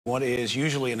What is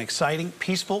usually an exciting,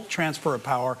 peaceful transfer of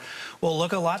power will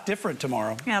look a lot different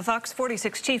tomorrow. Yeah, Fox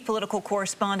 46 chief political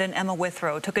correspondent Emma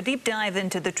Withrow took a deep dive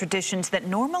into the traditions that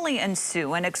normally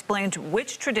ensue and explained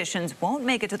which traditions won't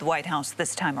make it to the White House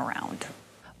this time around.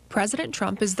 President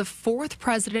Trump is the fourth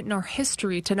president in our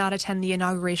history to not attend the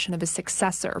inauguration of his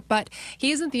successor, but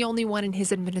he isn't the only one in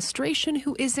his administration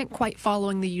who isn't quite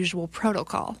following the usual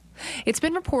protocol. It's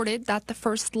been reported that the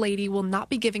First Lady will not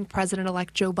be giving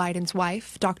President-elect Joe Biden's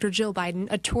wife, Dr. Jill Biden,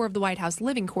 a tour of the White House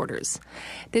living quarters.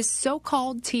 This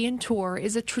so-called tea-in tour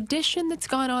is a tradition that's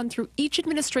gone on through each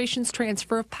administration's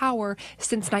transfer of power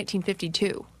since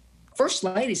 1952. First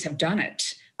ladies have done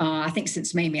it. I think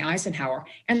since Mamie Eisenhower,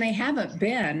 and they haven't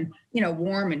been,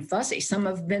 warm and fuzzy. Some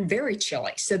have been very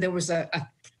chilly. So there was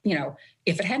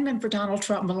if it hadn't been for Donald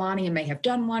Trump, Melania may have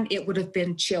done one. It would have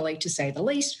been chilly, to say the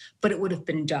least, but it would have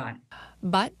been done.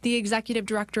 But the executive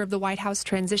director of the White House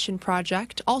Transition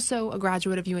Project, also a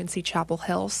graduate of UNC Chapel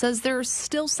Hill, says there are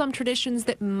still some traditions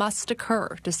that must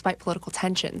occur despite political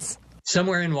tensions.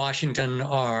 Somewhere in Washington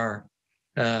are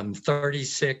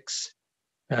 36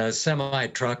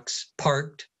 semi-trucks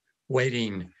parked,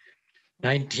 waiting,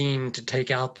 19 to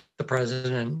take out the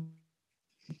president's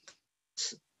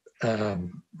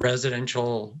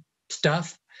residential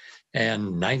stuff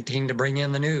and 19 to bring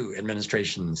in the new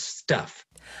administration's stuff.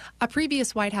 A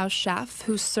previous White House chef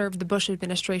who served the Bush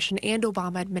administration and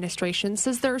Obama administration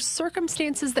says there are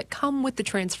circumstances that come with the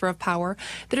transfer of power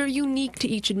that are unique to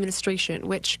each administration,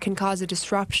 which can cause a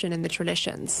disruption in the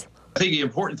traditions. I think the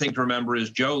important thing to remember is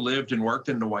Joe lived and worked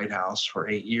in the White House for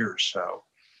 8 years. So,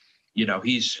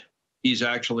 he's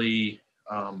actually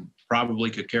probably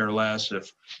could care less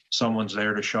if someone's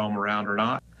there to show him around or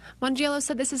not. Mangiello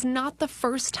said this is not the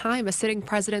first time a sitting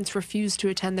president's refused to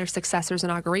attend their successor's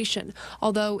inauguration.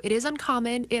 Although it is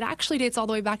uncommon, it actually dates all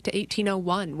the way back to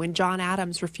 1801 when John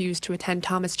Adams refused to attend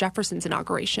Thomas Jefferson's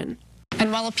inauguration.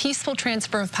 And while a peaceful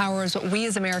transfer of power is what we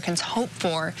as Americans hope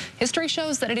for, history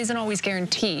shows that it isn't always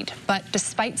guaranteed. But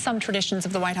despite some traditions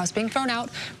of the White House being thrown out,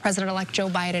 President-elect Joe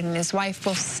Biden and his wife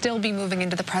will still be moving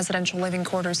into the presidential living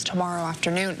quarters tomorrow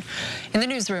afternoon. In the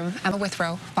newsroom, Emma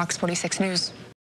Withrow, Fox 46 News.